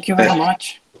 thank you very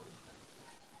much.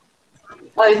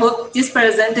 I hope this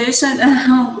presentation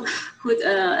could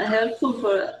helpful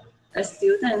for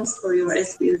students, for your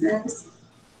students.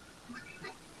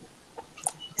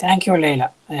 Thank you,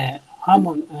 Leila.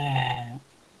 Ramon,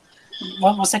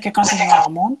 você quer continuar,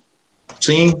 Ramon?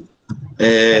 Sim.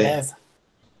 Beleza.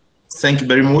 Thank you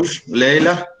very much,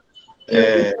 Leila.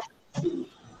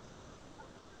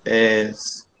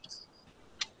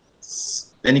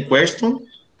 Any question?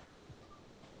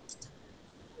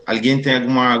 Alguém tem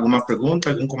alguma pergunta,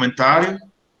 algum comentário?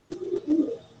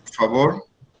 Por favor.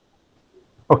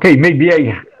 Okay, maybe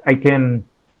I can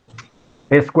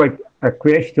ask a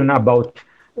question about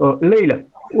Leila.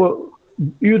 Well,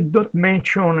 you don't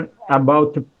mention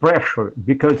about pressure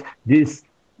because this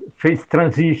phase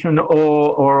transition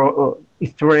or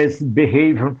stress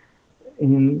behavior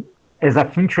as a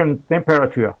function of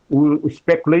temperature. We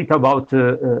speculate about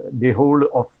the role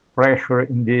of pressure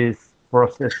in this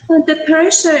process. Well, the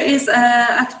pressure is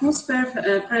atmosphere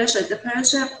pressure. The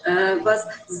pressure was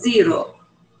 0.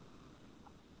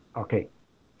 Okay.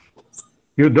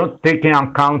 You don't take into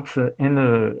account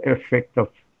any effect of...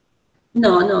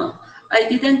 No. I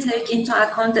didn't take into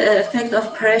account the effect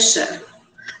of pressure.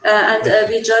 And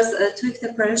we just took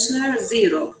the pressure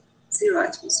 0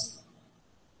 atmosphere.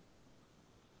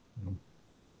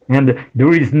 And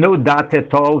there is no data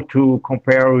at all to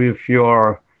compare with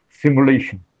your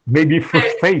simulation. Maybe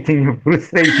frustrating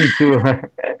to...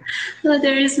 No,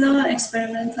 there is no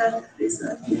experimental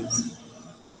result.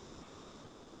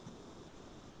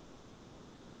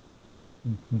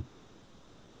 Mm-hmm.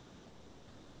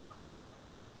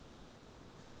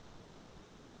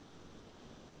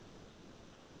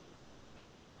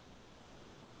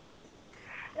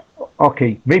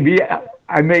 Okay, maybe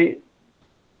I may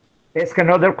ask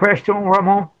another question,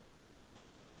 Ramon.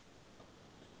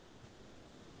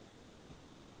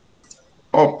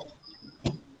 Oh,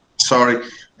 sorry.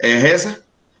 Reza,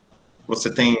 você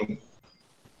tem...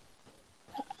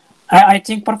 I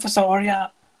think Professor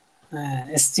Oria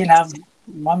still have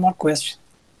one more question.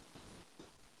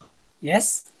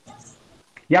 Yes?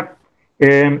 Yep.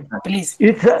 Please.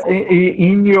 It's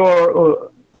in your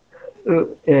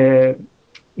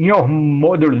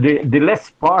model, the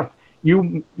last part,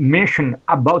 you mentioned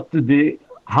about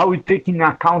how you take into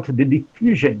account the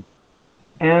diffusion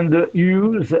and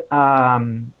use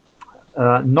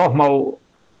normal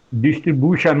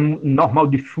distribution, normal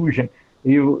diffusion.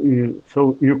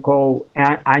 So you call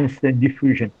Einstein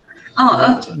diffusion.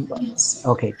 Oh, okay.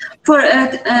 Okay. For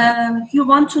you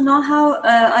want to know how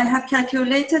I have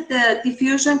calculated the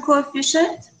diffusion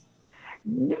coefficient?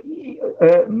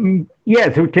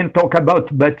 Yes, we can talk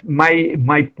about, but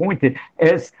my point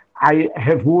is I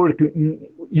have worked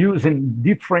using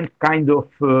different kind of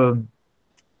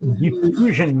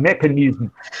diffusion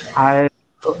mechanism.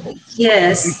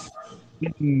 Yes.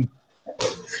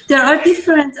 There are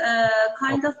different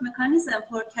kind of mechanism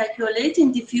for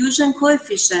calculating diffusion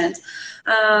coefficient.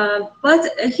 But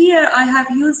here I have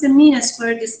used the mean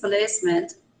square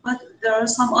displacement but there are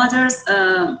some others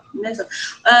methods.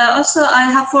 Also, I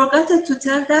have forgotten to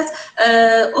tell that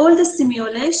all the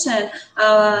simulation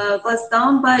was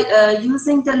done by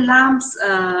using the LAMPS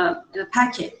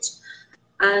package.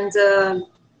 And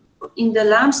in the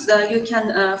LAMPS, you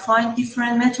can find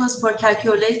different methods for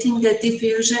calculating the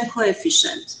diffusion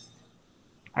coefficient.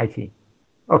 I see.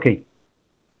 Okay.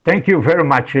 Thank you very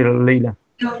much, Leila.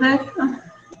 You're welcome.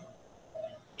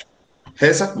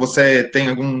 Reza, você tem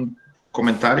algum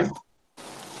comentário?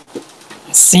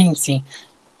 Sim, sim.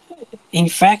 In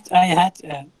fact, I had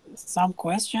some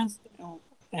questions.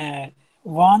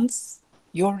 Once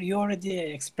you already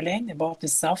explained about the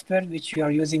software which you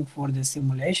are using for the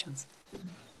simulations.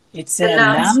 It's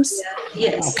LAMPS.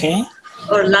 Yeah. Yes. Okay.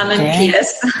 Or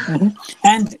LAMPS. Mm-hmm.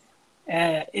 And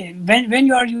when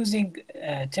you are using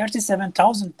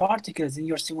 37,000 particles in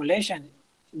your simulation,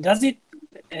 does it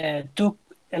took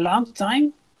a long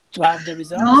time to have the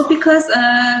results? No, because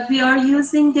we are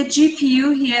using the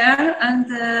GPU here,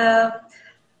 and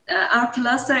our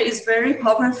cluster is very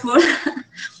powerful.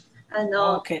 And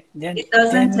okay, then it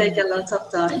doesn't take a lot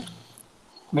of time.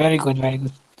 Very good, very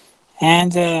good.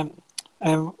 And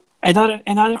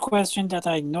another question that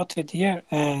I noted here,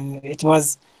 it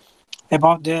was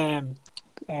about the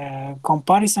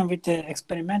comparison with the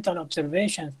experimental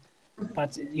observations,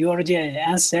 but you already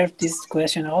answered this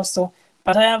question also.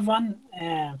 But I have one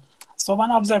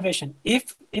observation.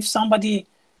 If somebody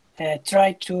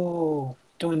tried to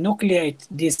nucleate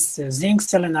this zinc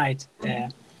selenide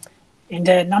in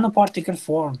the nanoparticle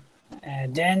form,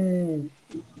 then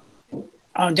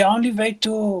the only way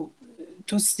to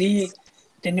see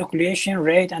the nucleation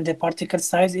rate and the particle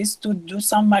size is to do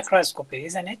some microscopy,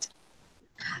 isn't it?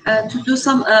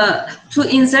 To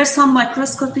insert some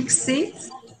microscopic seeds,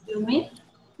 you mean?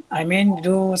 I mean,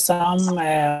 do some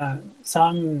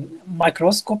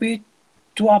microscopy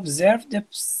to observe the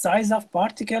size of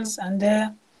particles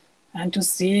and to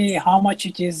see how much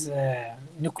it is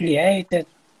nucleated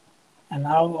and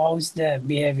how is the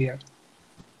behavior.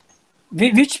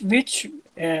 Which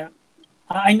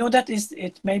I know that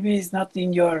it maybe is not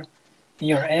in your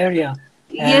area.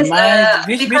 Yes,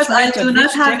 because I do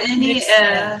not have any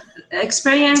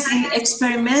experience in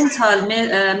experimental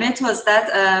methods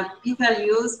that people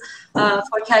use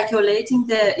for calculating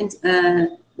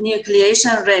the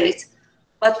nucleation rate.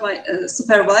 But my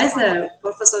supervisor,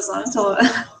 Professor Zanto,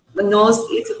 knows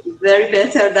it very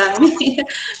better than me.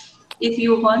 If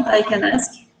you want, I can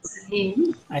ask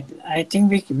him. I think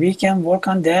we can work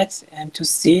on that and to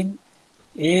see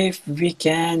if we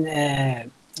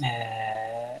can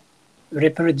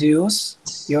reproduce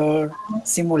your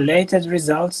simulated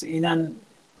results in an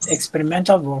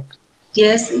experimental work.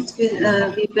 Yes, it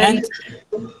will be very.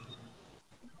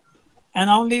 And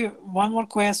only one more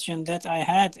question that I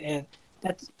had,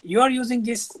 that you are using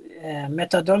this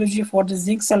methodology for the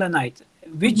zinc selenide.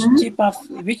 Which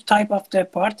type of the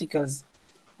particles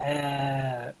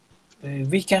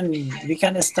we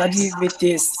can study with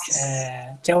this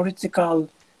theoretical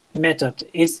method?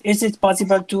 Is it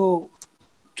possible to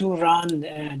run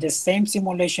the same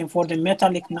simulation for the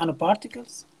metallic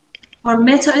nanoparticles? For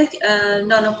metallic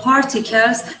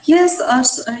nanoparticles, yes,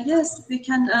 yes, we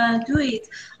can do it.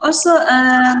 Also,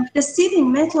 the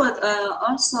seeding method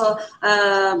also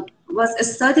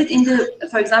was studied in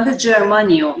for example,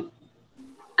 germanium,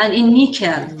 and in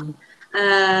nickel,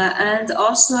 and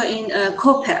also in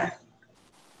copper.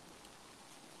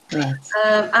 Right.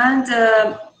 And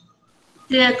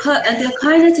the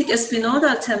kinetic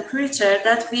spinodal temperature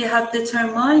that we have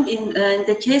determined in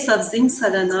the case of zinc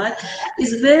selenide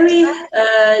is very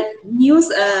new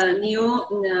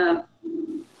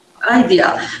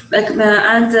idea.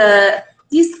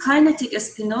 This kinetic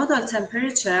spinodal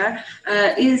temperature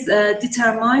is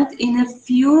determined in a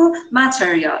few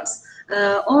materials,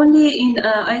 only in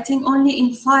I think only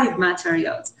in 5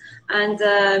 materials, and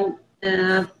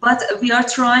but we are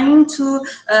trying to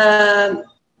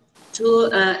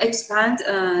expand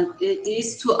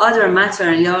these to other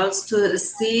materials to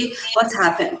see what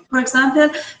happened. For example,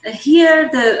 here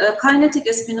the kinetic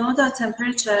spinodal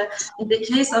temperature in the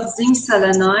case of zinc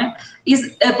selenide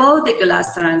is above the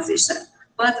glass transition.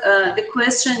 But the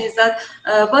question is that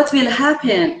what will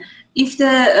happen if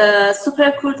the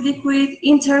supercooled liquid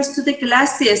enters to the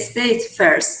glassy state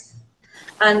first?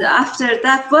 And after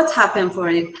that, what happened for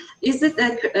it? Is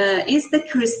the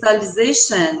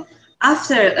crystallization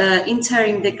after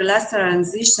entering the glass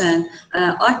transition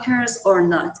occurs or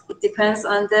not? It depends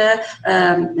on the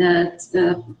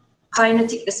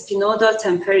kinetic spinodal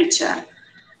temperature.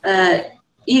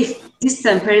 If this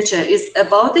temperature is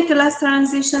above the glass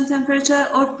transition temperature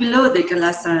or below the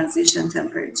glass transition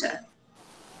temperature.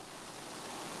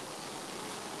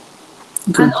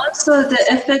 And also the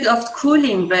effect of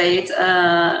cooling rate.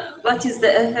 What is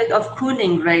the effect of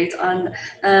cooling rate on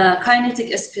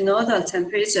kinetic spinodal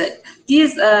temperature?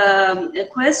 These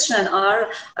questions are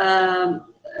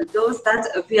those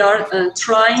that we are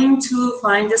trying to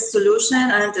find a solution,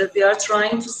 and we are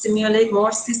trying to simulate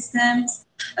more systems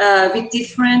with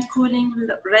different cooling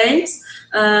rates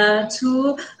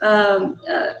to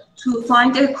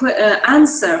find an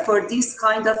answer for these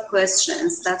kind of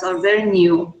questions that are very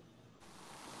new.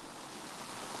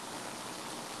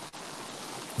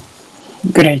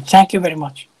 Great, thank you very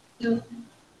much.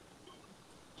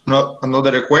 No,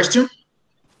 another question?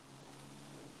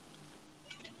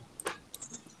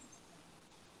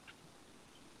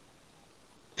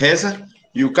 Hesa,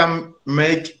 you can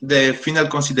make the final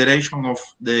consideration of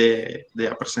the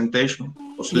presentation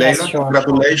of Leila. Yes, sure.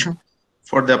 Congratulations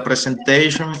for the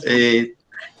presentation.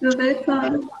 You're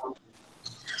welcome.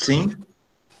 Sim.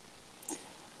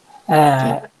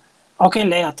 Okay,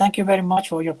 Leila, thank you very much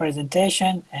for your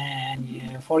presentation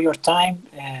and for your time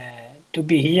to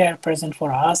be here present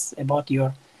for us about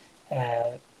your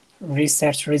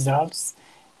research results.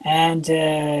 And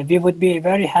we would be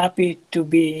very happy to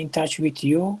be in touch with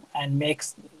you and make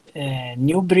a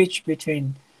new bridge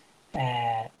between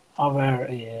our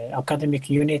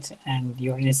academic unit and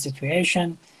your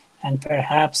institution. And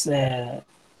perhaps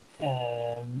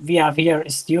we have here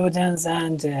students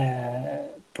and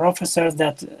professors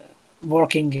that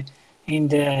working in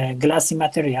the glassy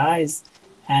materials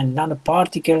and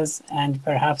nanoparticles, and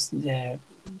perhaps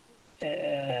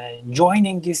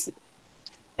joining this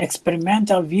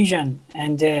experimental vision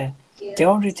and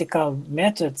theoretical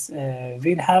methods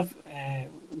will have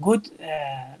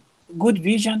good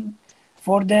vision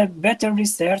for the better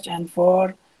research and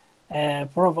for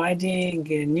providing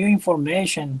new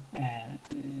information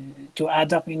to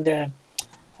add up in the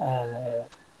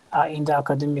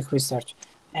academic research.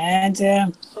 And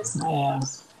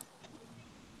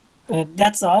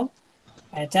that's all.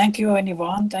 Thank you,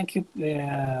 anyone. Thank you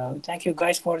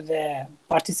guys for the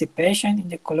participation in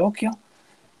the colloquium.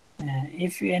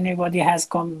 If anybody has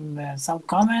some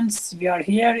comments, we are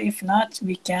here. If not,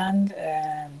 we can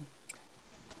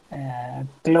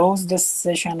close the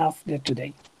session of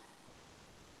today.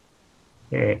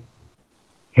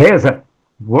 Reza,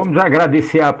 vamos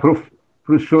agradecer a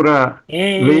professora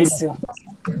Leila. Isso,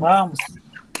 vamos.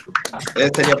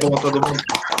 Seria bom todo mundo.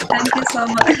 Thank you so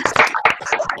much.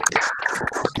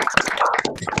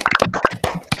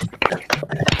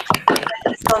 Thank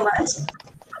you so much.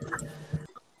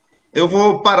 Eu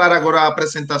vou parar agora a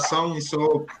apresentação e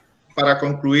só para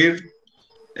concluir,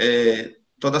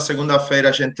 toda segunda-feira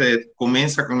a gente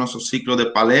começa com o nosso ciclo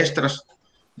de palestras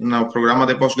no programa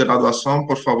de pós-graduação.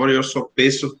 Por favor, eu só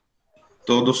peço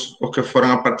todos os que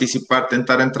foram a participar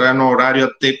tentar entrar no horário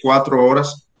até 4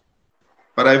 horas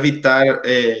para evitar,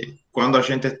 quando a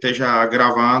gente esteja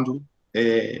gravando,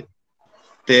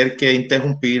 ter que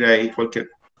interromper aí qualquer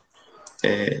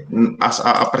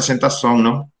a apresentação,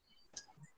 não?